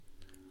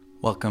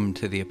Welcome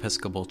to the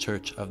Episcopal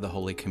Church of the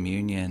Holy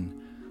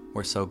Communion.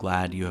 We're so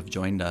glad you have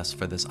joined us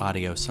for this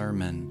audio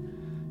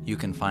sermon. You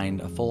can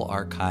find a full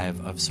archive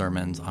of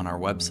sermons on our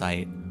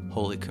website,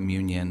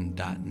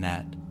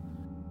 holycommunion.net.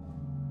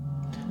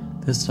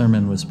 This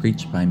sermon was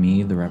preached by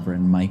me, the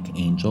Reverend Mike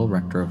Angel,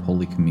 Rector of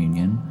Holy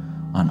Communion,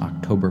 on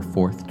October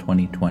 4th,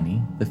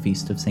 2020, the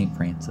Feast of St.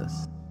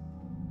 Francis.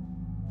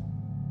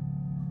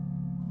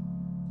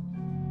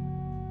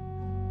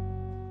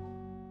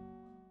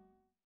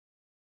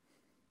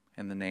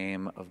 In the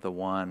name of the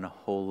one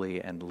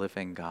holy and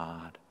living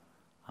God.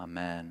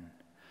 Amen.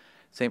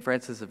 St.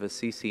 Francis of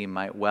Assisi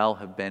might well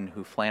have been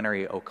who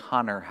Flannery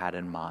O'Connor had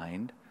in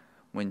mind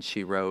when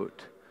she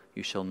wrote,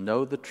 "You shall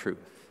know the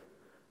truth,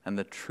 and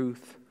the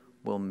truth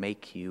will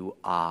make you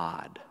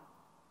odd."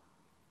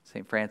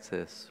 St.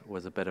 Francis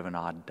was a bit of an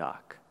odd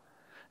duck.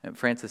 And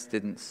Francis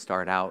didn't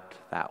start out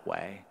that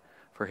way.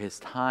 For his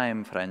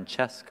time,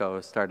 Francesco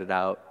started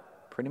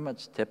out pretty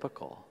much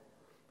typical.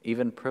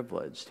 Even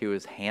privileged. He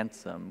was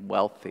handsome,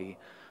 wealthy,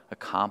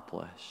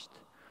 accomplished.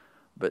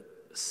 But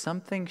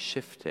something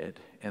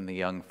shifted in the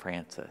young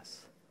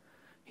Francis.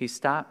 He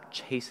stopped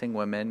chasing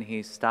women.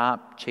 He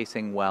stopped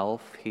chasing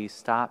wealth. He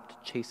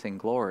stopped chasing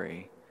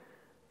glory.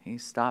 He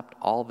stopped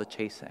all the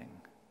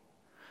chasing.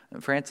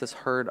 And Francis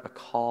heard a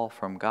call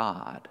from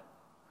God,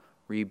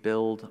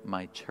 "Rebuild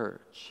my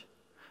church."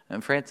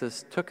 And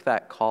Francis took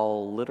that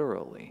call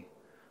literally.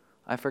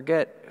 I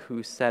forget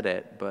who said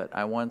it, but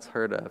I once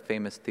heard a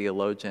famous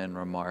theologian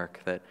remark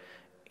that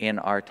in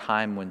our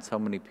time when so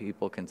many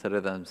people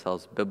consider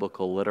themselves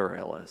biblical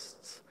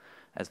literalists,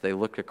 as they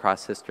looked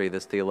across history,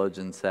 this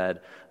theologian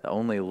said the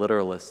only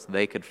literalist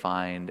they could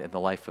find in the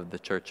life of the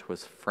church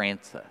was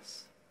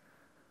Francis.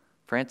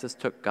 Francis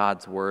took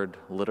God's word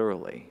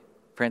literally.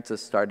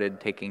 Francis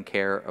started taking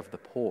care of the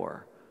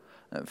poor.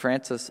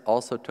 Francis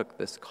also took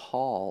this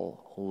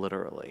call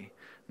literally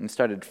and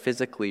started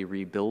physically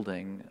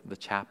rebuilding the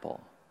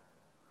chapel.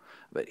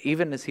 But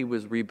even as he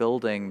was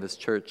rebuilding this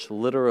church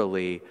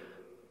literally,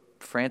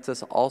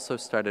 Francis also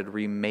started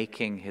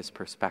remaking his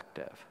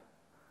perspective.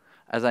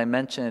 As I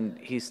mentioned,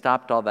 he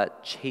stopped all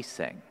that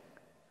chasing.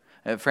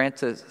 And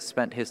Francis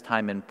spent his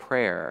time in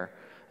prayer,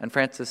 and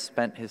Francis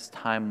spent his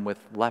time with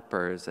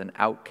lepers and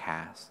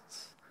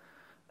outcasts.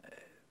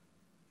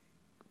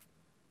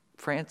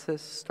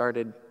 Francis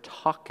started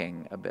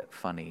talking a bit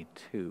funny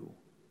too.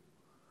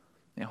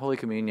 Holy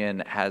Communion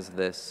has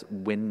this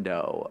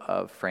window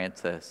of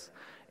Francis.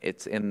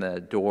 It's in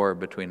the door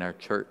between our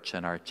church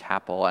and our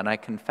chapel. And I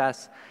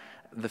confess,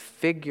 the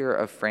figure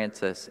of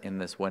Francis in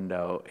this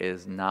window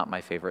is not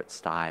my favorite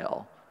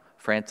style.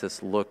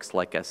 Francis looks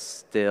like a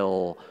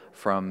still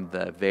from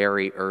the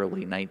very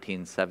early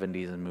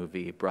 1970s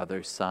movie,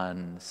 Brother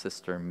Sun,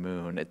 Sister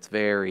Moon. It's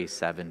very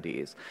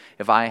 70s.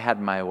 If I had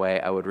my way,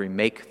 I would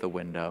remake the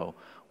window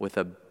with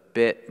a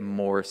bit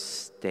more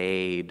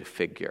staid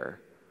figure.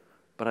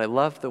 But I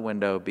love the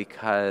window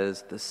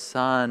because the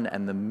sun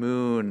and the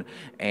moon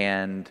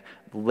and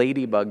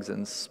ladybugs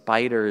and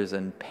spiders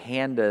and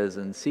pandas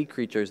and sea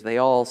creatures, they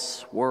all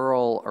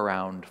swirl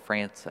around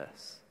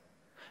Francis.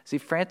 See,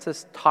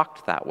 Francis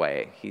talked that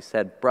way. He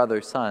said,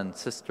 "Brother sun,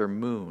 sister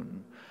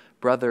moon,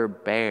 brother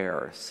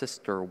bear,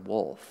 sister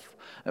wolf."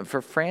 And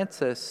for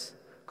Francis,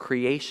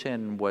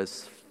 creation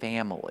was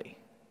family.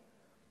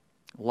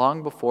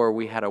 Long before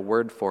we had a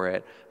word for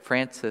it,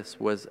 Francis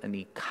was an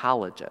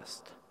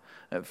ecologist.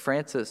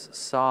 Francis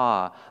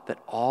saw that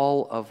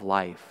all of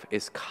life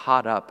is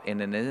caught up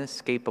in an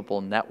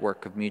inescapable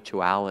network of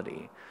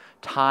mutuality,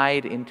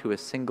 tied into a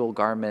single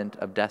garment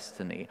of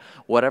destiny.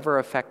 Whatever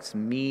affects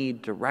me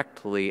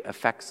directly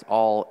affects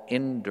all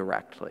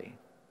indirectly.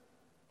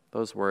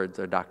 Those words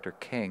are Dr.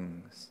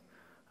 King's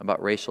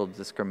about racial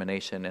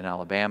discrimination in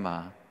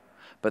Alabama,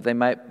 but they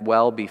might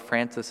well be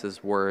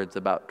Francis's words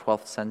about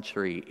 12th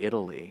century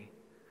Italy.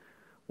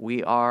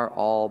 We are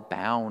all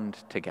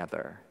bound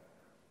together.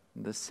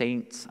 The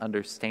saints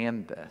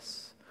understand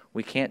this.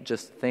 We can't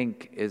just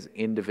think as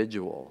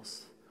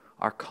individuals.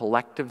 Our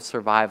collective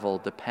survival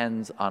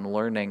depends on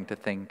learning to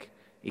think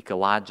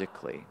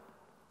ecologically.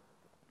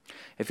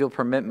 If you'll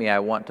permit me, I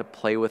want to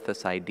play with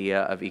this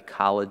idea of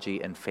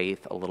ecology and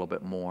faith a little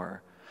bit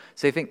more.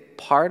 So I think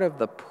part of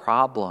the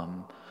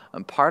problem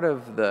and part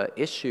of the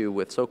issue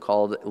with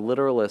so-called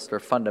literalist or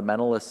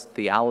fundamentalist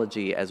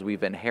theology as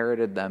we've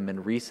inherited them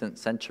in recent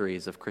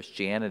centuries of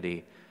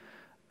Christianity,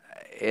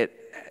 it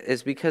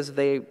is because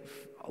they,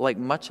 like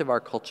much of our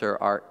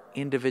culture, are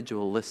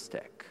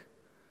individualistic.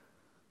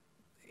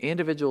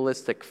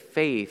 Individualistic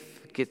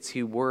faith gets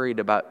you worried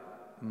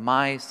about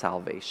my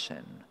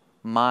salvation,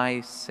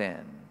 my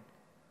sin.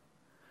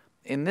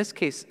 In this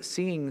case,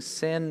 seeing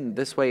sin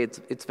this way,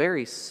 it's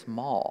very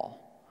small.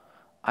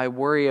 I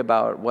worry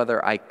about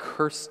whether I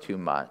curse too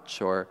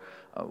much or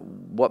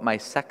what my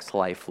sex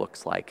life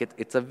looks like.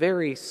 It's a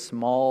very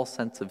small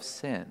sense of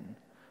sin.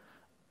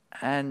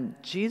 And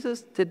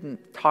Jesus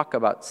didn't talk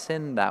about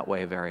sin that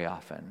way very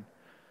often.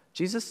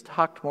 Jesus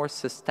talked more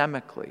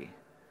systemically.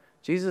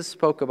 Jesus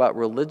spoke about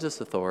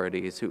religious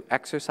authorities who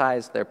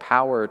exercised their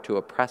power to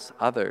oppress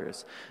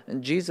others.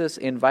 And Jesus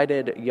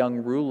invited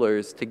young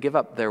rulers to give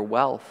up their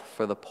wealth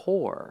for the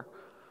poor.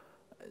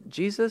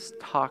 Jesus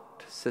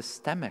talked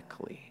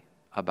systemically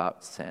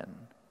about sin.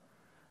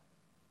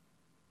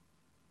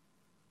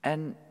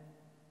 And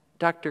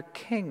Dr.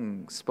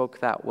 King spoke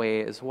that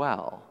way as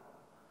well.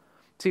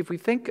 See, if we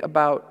think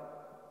about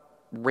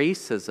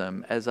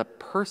racism as a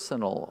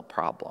personal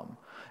problem,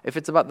 if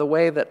it's about the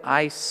way that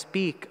I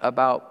speak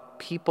about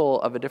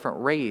people of a different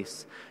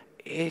race,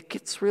 it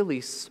gets really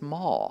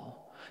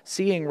small.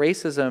 Seeing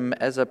racism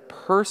as a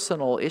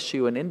personal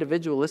issue, an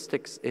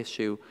individualistic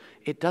issue,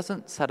 it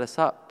doesn't set us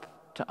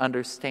up to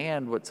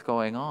understand what's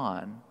going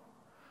on.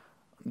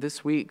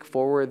 This week,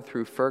 Forward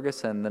Through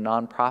Ferguson, the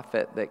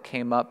nonprofit that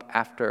came up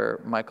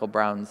after Michael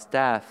Brown's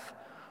death,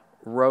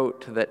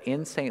 wrote that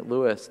in St.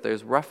 Louis,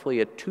 there's roughly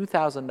a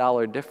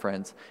 $2,000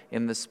 difference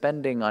in the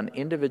spending on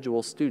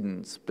individual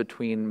students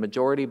between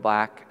majority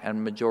black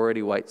and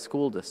majority white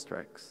school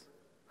districts.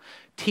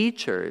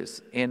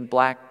 Teachers in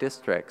black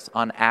districts,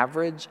 on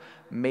average,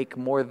 make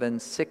more than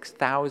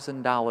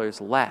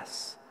 $6,000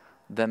 less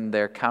than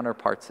their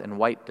counterparts in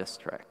white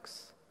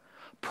districts.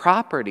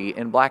 Property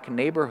in black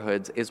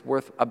neighborhoods is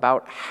worth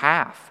about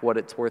half what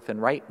it's worth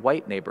in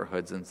white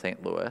neighborhoods in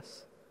St.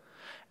 Louis.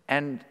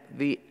 And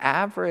the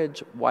average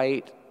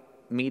white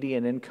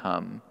median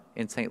income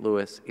in St.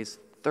 Louis is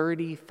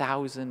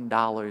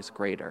 $30,000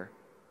 greater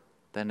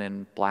than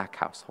in black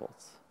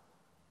households.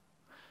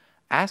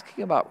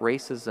 Asking about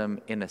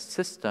racism in a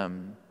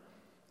system,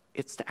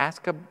 it's to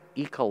ask an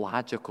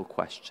ecological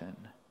question.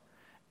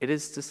 It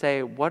is to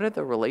say, what are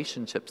the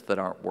relationships that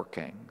aren't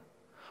working?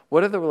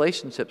 What are the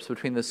relationships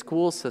between the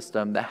school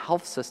system, the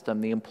health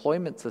system, the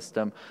employment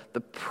system,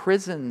 the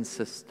prison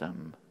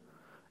system?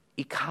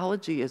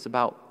 Ecology is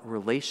about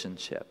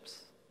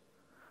relationships.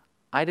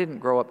 I didn't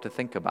grow up to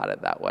think about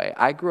it that way.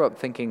 I grew up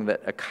thinking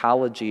that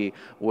ecology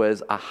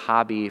was a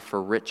hobby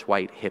for rich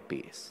white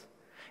hippies.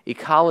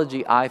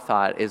 Ecology, I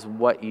thought, is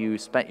what you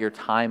spent your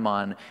time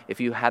on if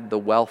you had the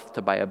wealth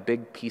to buy a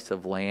big piece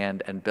of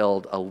land and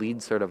build a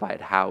LEED-certified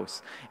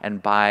house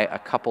and buy a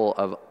couple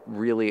of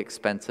really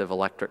expensive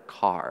electric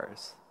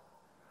cars.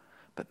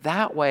 But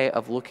that way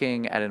of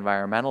looking at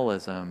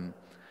environmentalism,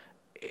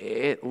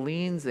 it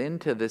leans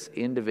into this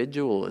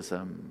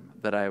individualism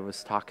that I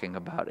was talking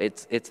about.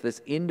 It's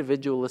this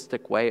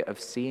individualistic way of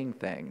seeing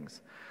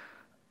things.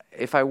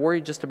 If I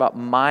worry just about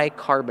my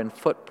carbon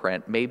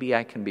footprint, maybe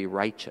I can be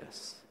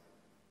righteous.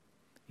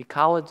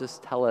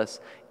 Ecologists tell us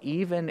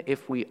even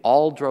if we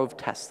all drove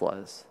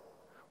Teslas,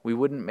 we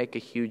wouldn't make a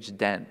huge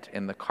dent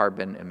in the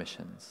carbon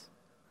emissions.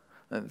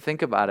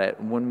 Think about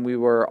it. When we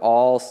were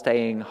all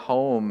staying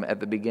home at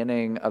the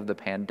beginning of the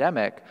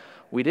pandemic,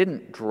 we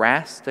didn't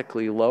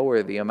drastically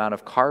lower the amount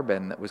of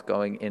carbon that was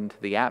going into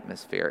the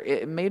atmosphere.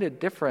 It made a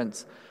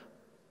difference,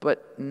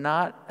 but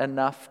not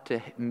enough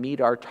to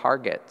meet our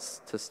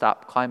targets to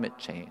stop climate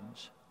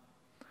change.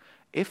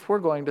 If we're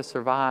going to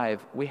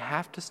survive, we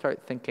have to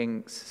start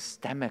thinking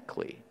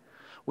systemically.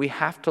 We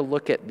have to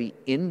look at the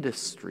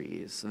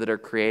industries that are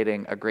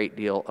creating a great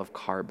deal of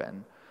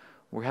carbon.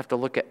 We have to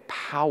look at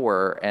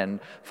power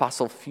and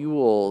fossil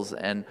fuels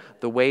and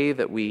the way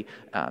that we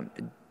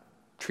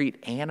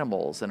treat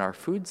animals in our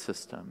food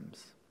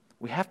systems.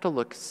 We have to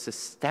look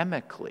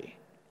systemically.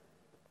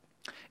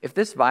 If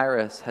this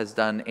virus has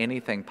done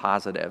anything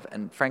positive,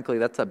 and frankly,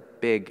 that's a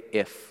big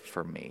if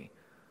for me,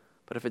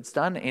 but if it's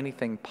done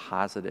anything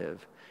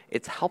positive,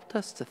 it's helped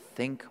us to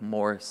think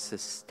more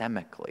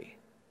systemically.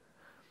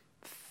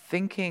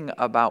 Thinking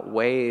about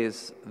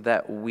ways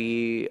that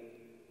we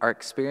are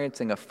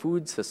experiencing a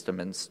food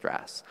system in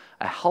stress,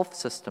 a health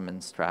system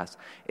in stress,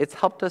 it's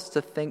helped us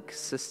to think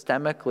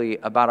systemically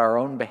about our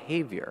own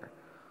behavior.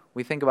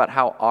 We think about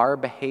how our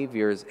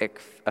behaviors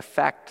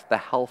affect the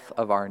health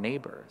of our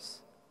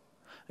neighbors.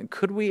 And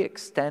could we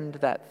extend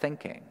that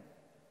thinking?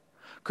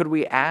 Could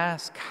we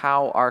ask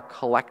how our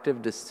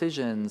collective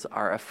decisions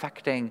are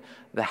affecting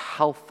the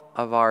health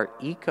of our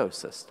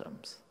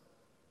ecosystems?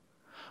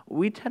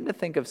 We tend to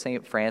think of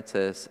St.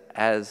 Francis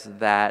as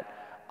that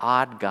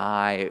odd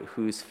guy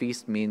whose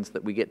feast means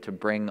that we get to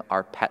bring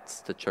our pets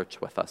to church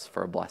with us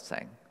for a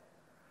blessing.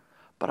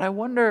 But I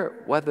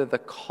wonder whether the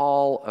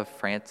call of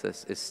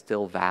Francis is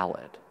still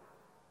valid.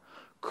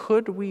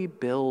 Could we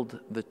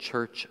build the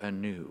church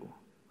anew?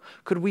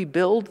 Could we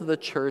build the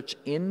church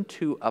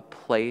into a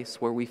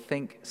place where we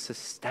think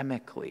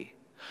systemically?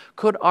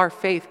 Could our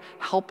faith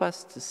help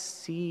us to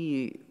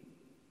see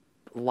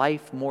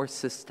life more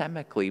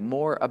systemically,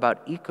 more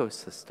about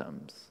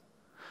ecosystems,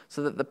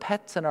 so that the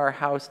pets in our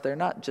house, they're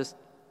not just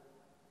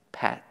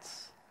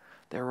pets.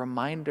 They're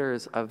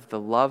reminders of the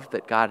love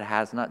that God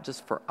has, not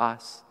just for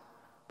us,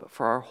 but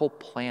for our whole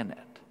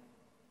planet.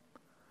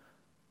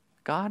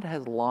 God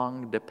has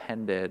long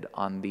depended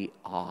on the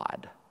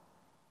odd.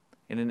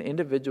 In an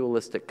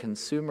individualistic,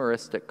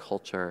 consumeristic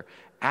culture,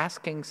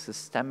 asking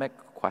systemic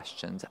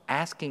questions,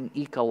 asking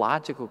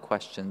ecological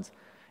questions,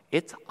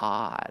 it's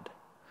odd.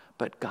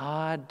 But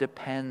God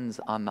depends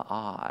on the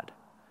odd.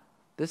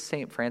 This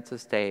St.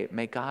 Francis Day,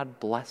 may God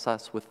bless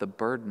us with the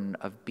burden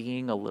of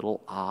being a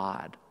little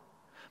odd.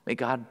 May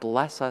God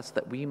bless us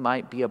that we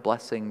might be a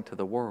blessing to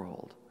the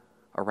world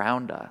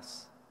around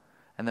us,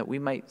 and that we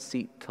might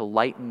seek to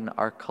lighten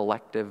our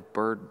collective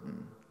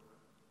burden,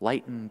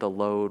 lighten the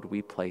load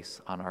we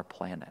place on our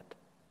planet.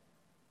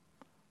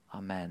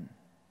 Amen.